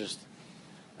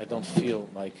don't feel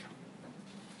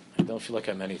like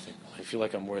I'm anything. I feel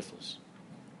like I'm worthless.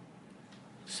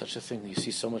 Such a thing. You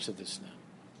see so much of this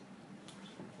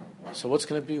now. So what's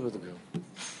going to be with the girl?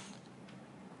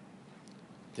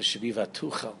 There should be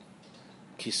vatuchal,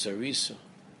 kisarisa.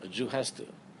 A Jew has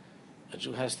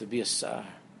to be a sar,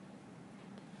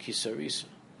 kisarisa,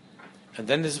 and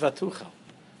then there's vatuchal.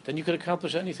 Then you could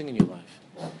accomplish anything in your life.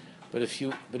 But if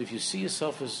you see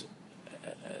yourself as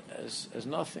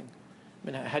nothing, I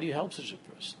mean, how do you help such a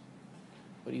person?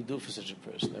 What do you do for such a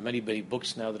person? There are many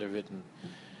books now that are written,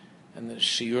 and the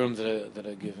shiurim that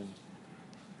are given.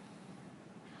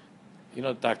 You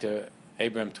know Dr.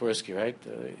 Abraham Tversky, right?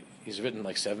 He's written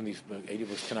like 70, 80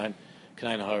 books.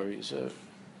 Kanai Hari.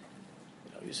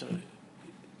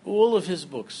 All of his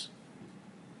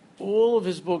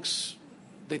books,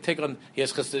 they take on. He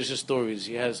has chassidisha stories.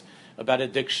 He has about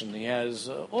addiction. He has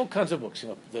all kinds of books. You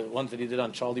know, the ones that he did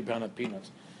on Charlie Brown and Peanuts.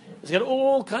 He's got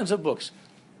all kinds of books.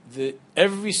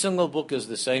 Every single book is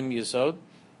the same yesod,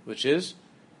 which is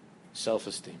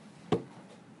self-esteem.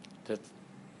 That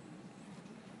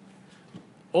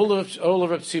all of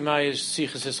Reb Tzimai's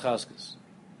sichas hischaskas.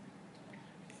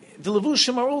 The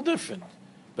levushim are all different,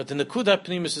 but the nekuda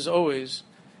pnimis is always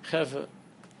cheva.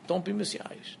 Don't be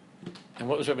misyayish. And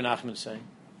what was Rabbi Nachman saying?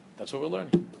 That's what we're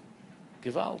learning.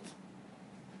 Gewalt.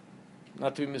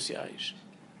 Not to be misyayish.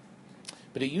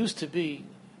 But it used to be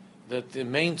that the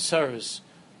main tzaros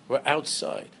were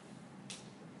outside.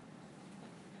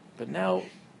 But now,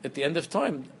 at the end of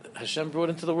time, Hashem brought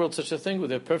into the world such a thing where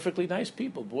they're perfectly nice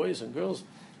people, boys and girls,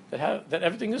 that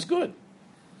everything is good.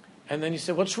 And then you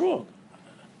say, what's wrong?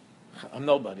 I'm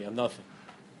nobody, I'm nothing.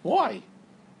 Why?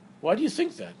 Why do you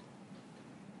think that?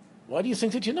 Why do you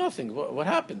think that you're nothing? What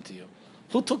happened to you?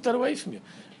 Who took that away from you?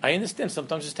 I understand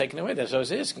sometimes it's taken away. That's what I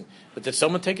was asking. But did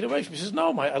someone take it away from you? He says,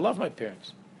 no, I love my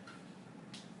parents.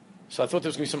 So I thought there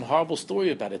was going to be some horrible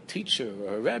story about a teacher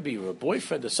or a rebbe or a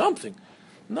boyfriend or something.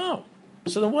 No.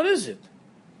 So then what is it?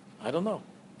 I don't know.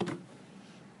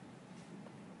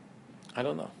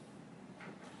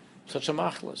 Such a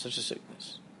machla, such a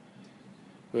sickness.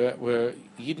 Where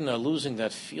Yidden are losing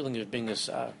that feeling of being a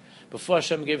sar. Before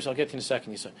Hashem gave us, I'll get to you in a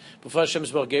second, before Hashem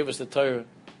gave us the Torah,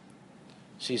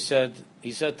 he said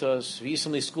to us,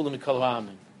 V'yisam li skulim mikol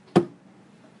ha'amim.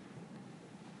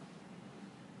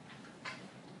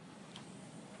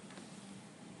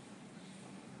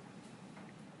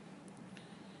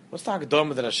 What's the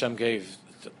Hagdama that Hashem gave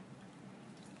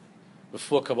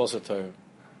before Kabbalah Torah?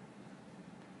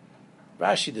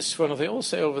 Rashi, the Sforno, they all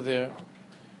say over there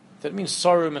that it means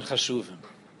Sarim and Chashuvim.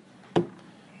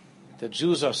 The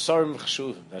Jews are Sarim and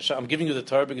Chashuvim. I'm giving you the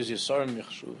Torah because you're Sarim and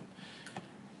Chashuvim.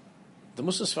 The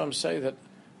Muslim Sfarim say that,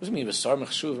 what does it mean by Sarim and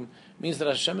Chashuvim? It means that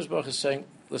Hashem is saying,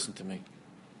 listen to me.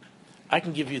 I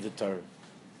can give you the Torah.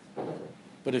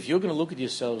 But if you're going to look at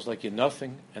yourselves like you're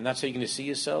nothing, and that's how you're going to see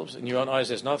yourselves, in your own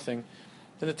eyes as nothing,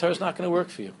 then the Torah is not going to work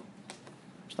for you.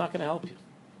 It's not going to help you.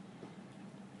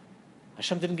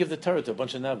 Hashem didn't give the Torah to a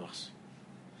bunch of Nebuchs.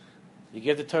 He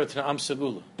gave the Torah to the Am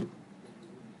Segula.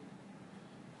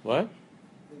 What?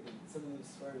 Some of the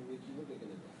Sfarim make you look like a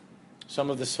Nebuch.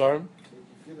 Some of the Svarim? Make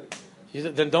you feel like a He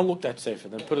said, then don't look that safer.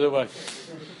 Then put it away.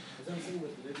 Because I'm saying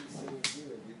what the Rebbe is saying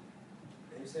here, and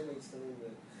you're saying like it's telling the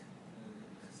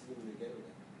Chassidim in the Gemara.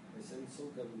 They're saying so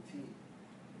galuti,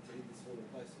 until this won't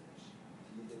apply so much.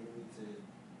 You then need to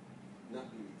not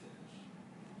be mitesh.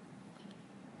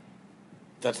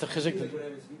 That's the chizik. Like what I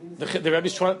was reading, The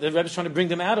Rebbe's trying to bring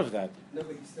them out of that. no,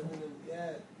 but he's telling them,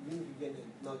 yeah, even if you get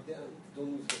knocked down,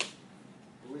 don't lose hope.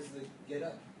 The words like, get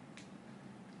up.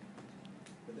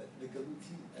 But the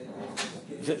galuti,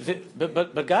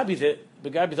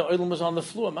 But Gabi, the oilam was on the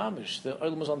floor, mamish. The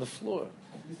oilam was on the floor.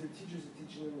 because their teachers are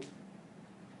teaching them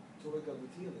Torah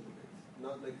galuti a little bit,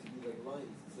 not like to be like lions,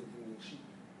 something like sheep.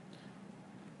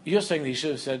 You're saying that he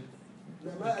should have said,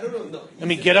 No, I don't know. No, I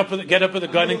mean, get up with a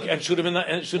gun and shoot him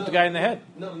and shoot the guy in the head.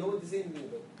 No one is saying anything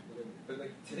about whatever. But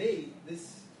like today,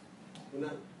 this we're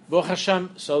not. Baruch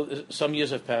Hashem, so some years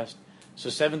have passed, so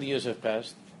 70 years have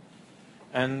passed,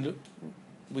 and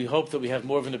we hope that we have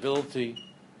more of an ability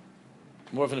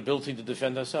to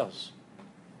defend ourselves.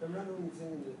 I'm not only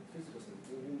saying the physical sense,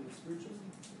 but even the spiritual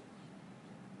sense.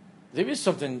 There is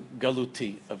something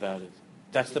galuti about it.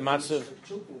 That's the matzah. It's like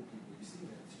choking people. You see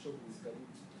that? It's choking this galut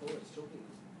Torah. It's choking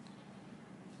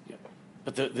them.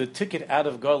 But the ticket out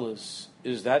of Golus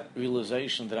is that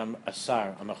realization that I'm a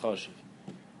sar, I'm a choshev.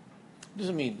 What does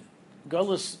it mean?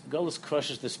 Golus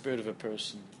crushes the spirit of a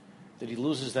person, that he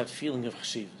loses that feeling of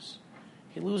cheshivas.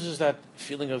 He loses that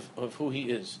feeling of who he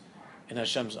is in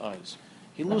Hashem's eyes.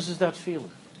 He loses that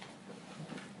feeling.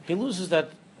 He loses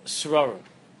that srara.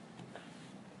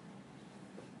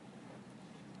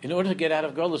 In order to get out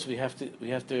of Golus, we have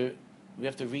to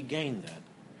regain that.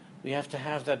 We have to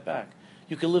have that back.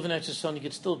 You can live in Eretz Yisrael, you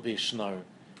can still be a schnar,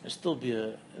 and still be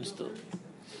karei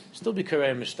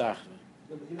mishtach.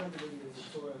 No, but you know the way there's a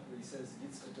Torah where he says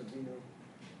Yitzchak Avinu,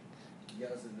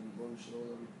 Yazid and Bon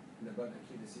Shalom, and about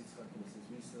Akedas Yitzchak, and he says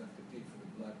we still have to pay for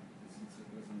the blood because Yitzchak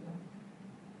wasn't born.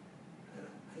 And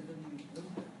I don't even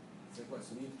know that. It's like what?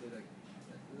 So we have to like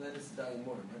let us die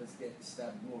more, let us get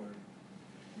stabbed more,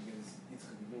 because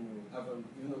Yitzchak Avinu, Avram,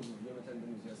 even though Yonatan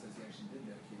ben Uziah says he actually did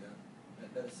the Akedah,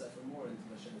 let us suffer more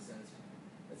until Hashem is satisfied.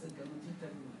 That's like Galuti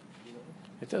type of, you know.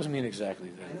 It doesn't mean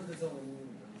exactly I that. know that's all I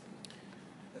mean.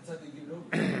 That's how they give it over.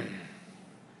 It's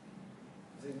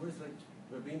like, where's like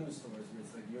Rabbeinu stores where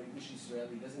it's like you're an Ish Yisrael,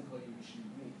 he doesn't call you Ish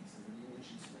Yisrael, he says you're an Ish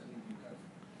Yisrael, you have.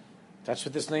 That's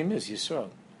what this name is,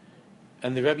 Yisrael.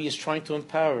 And the Rebbe is trying to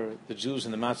empower the Jews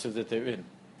in the matzav that they're in.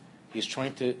 He's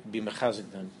trying to be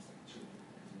mechazik them.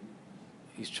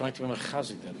 He's trying to be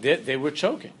mechazik them. They were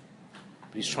choking.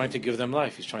 But he's trying to give them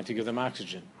life. He's trying to give them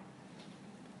oxygen.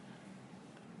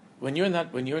 When you're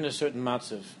in a certain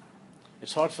matzav,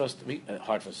 it's hard for us to be,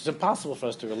 it's impossible for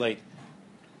us to relate.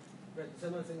 Right, so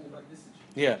I'm not saying about this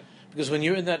situation. Yeah, because when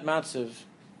you're in that matzav,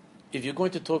 if you're going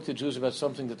to talk to Jews about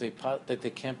something that they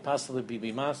can't possibly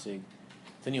be masig,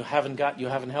 then you haven't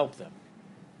helped them.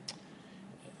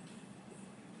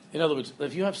 In other words,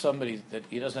 if you have somebody that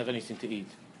he doesn't have anything to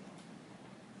eat,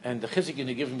 and the chizik you're going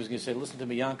to give him is going to say, "Listen to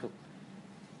me, Yankel,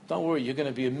 don't worry, you're going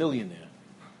to be a millionaire."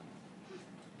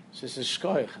 So he says,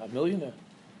 "Shkoich, a millionaire?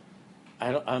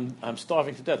 I'm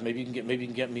starving to death. Maybe you can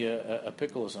get me a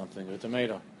pickle or something, or a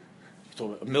tomato." He's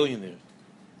talking about a millionaire.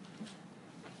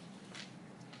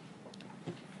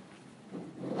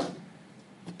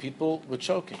 The people were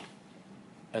choking,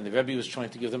 and the Rebbe was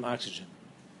trying to give them oxygen.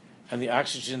 And the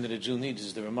oxygen that a Jew needs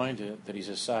is the reminder that he's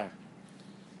a sar.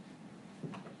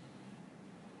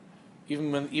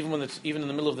 Even in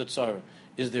the middle of the tzara,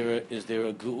 is there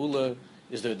a geula?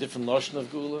 Is there a different lashon of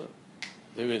geula?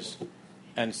 There is.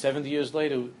 And 70 years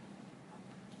later,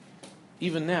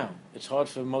 even now, it's hard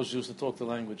for most Jews to talk the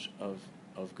language of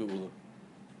geula.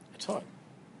 It's hard.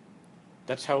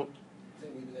 That's how.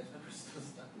 Maybe that's why we're still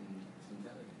stuck in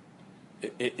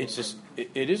this mentality.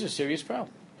 It is a serious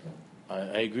problem.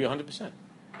 I agree 100%.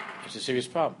 It's a serious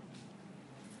problem.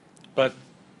 But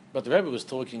the Rebbe was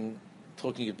talking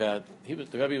about the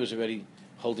Rebbe was already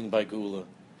holding by geula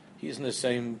He was in the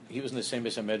same Beis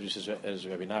HaMedrash as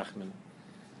Rabbi Nachman.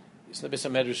 He's in the Beis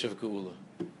HaMedrash of Geula.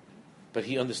 But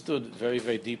he understood very,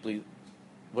 very deeply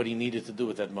what he needed to do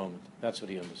at that moment. That's what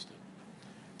he understood.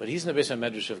 But he's in the Beis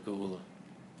HaMedrash of Geula.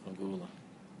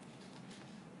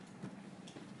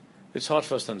 It's hard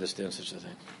for us to understand such a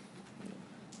thing.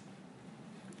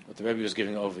 What the Rebbe was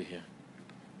giving over here.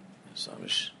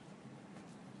 Samish.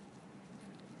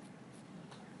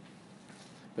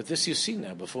 But this you see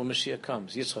now, before Mashiach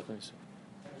comes. Yitzchak.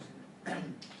 If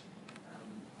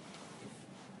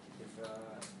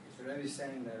the Rebbe is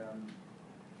saying that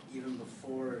even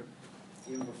before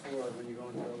when you go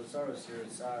into the Saros, you're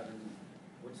Tzad, and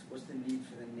what's the need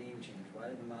for the name change? Why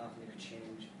did the Malach need to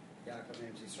change Yaakov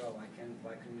name to Yisrael? Why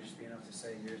couldn't it just be enough to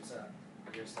say you're Tzad?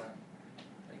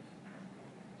 Like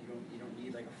you don't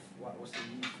need like what's the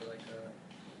need for like a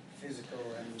physical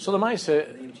and So the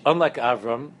Ma'aseh, unlike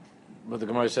Avram, but the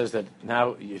Gemara says that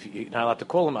now you're not allowed to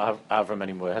call him Avram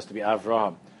anymore. It has to be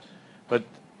Avraham. But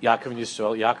Yaakov and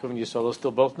Yisrael are still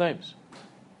both names.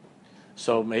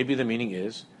 So maybe the meaning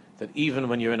is that even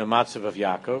when you're in a matzav of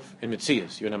Yaakov, in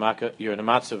Metzias, you're in a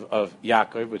matzav of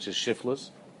Yaakov, which is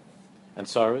shiftless and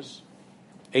Saras,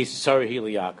 a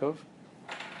Sarahili Yaakov,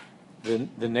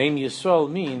 the name Yisrael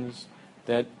means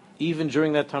that even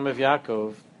during that time of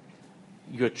Yaakov,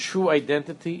 your true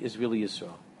identity is really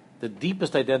Yisrael. The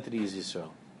deepest identity is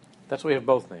Yisrael. That's why we have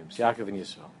both names, Yaakov and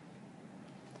Yisrael.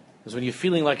 Because when you're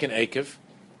feeling like an Akev,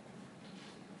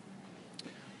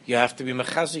 you have to be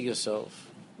mechazik yourself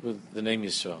with the name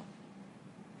Yisrael.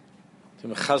 To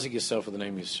mechazik yourself with the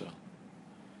name Yisrael.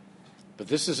 But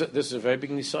this is a very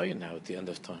big nisayon now at the end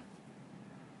of time.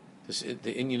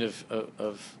 The Indian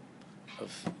of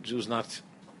Jews not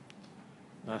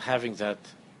having that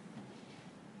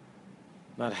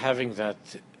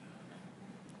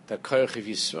koyach of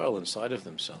Yisrael inside of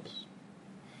themselves,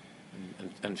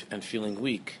 and feeling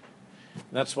weak. And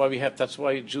that's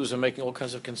why Jews are making all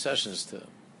kinds of concessions to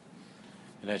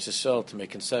Eretz Yisrael, to make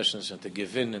concessions and to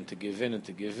give in and to give in and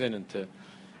to give in and to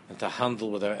handle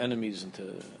with our enemies and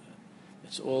to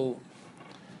that's all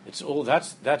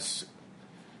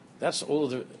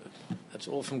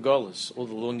from Golas, all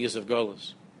the long years of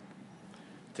Golas,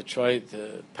 to try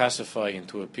to pacify and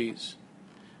to appease.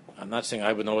 I'm not saying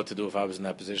I would know what to do if I was in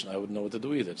that position. I wouldn't know what to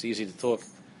do either. It's easy to talk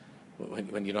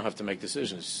when you don't have to make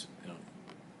decisions.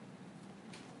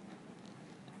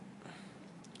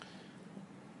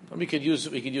 We could use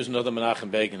another Menachem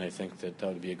Begin. I think that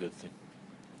would be a good thing.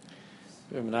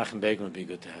 Menachem Begin would be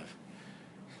good to have.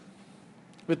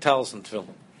 With talis and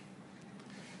tefillin,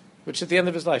 which at the end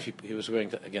of his life he was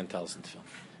wearing again talis and tefillin.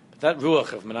 But that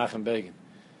ruach of Menachem Begin,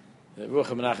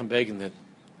 that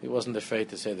he wasn't afraid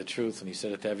to say the truth, and he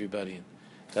said it to everybody, and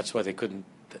that's why they couldn't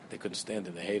stand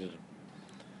him. They hated him.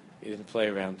 He didn't play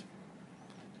around,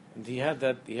 and he had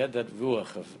that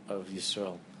ruach of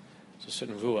Yisrael. It's a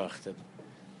certain ruach that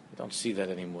you don't see that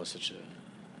anymore. Such a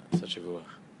ruach.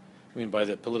 I mean, by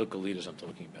the political leaders I'm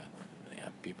talking about.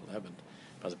 People haven't.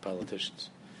 By the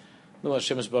politicians. No,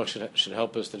 Hashem Yisborach should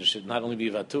help us that it should not only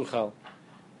be vatuchal,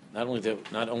 not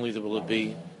only will it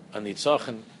be a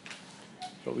nitzachin,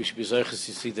 but we should be zeiches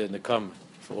to see the nekama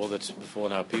for all that's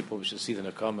before our people. We should see the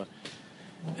nekama,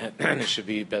 and it should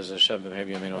be Bez Hashem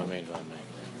b'mevi yameinu amen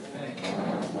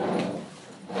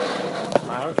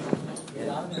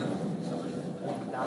v'amen.